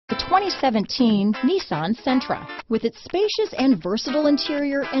2017 Nissan Sentra. With its spacious and versatile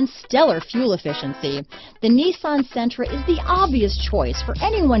interior and stellar fuel efficiency, the Nissan Sentra is the obvious choice for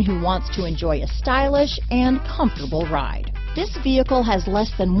anyone who wants to enjoy a stylish and comfortable ride. This vehicle has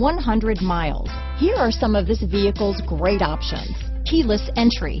less than 100 miles. Here are some of this vehicle's great options: keyless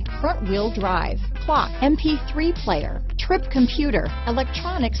entry, front-wheel drive, clock, MP3 player, trip computer,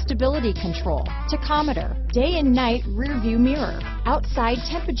 electronic stability control, tachometer, day and night rear view mirror, outside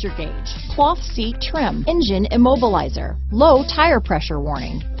temperature gauge, cloth seat trim, engine immobilizer, low tire pressure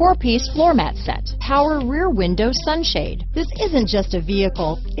warning, 4-piece floor mat set, power rear window sunshade. This isn't just a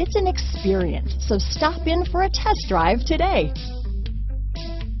vehicle, it's an experience. So stop in for a test drive today.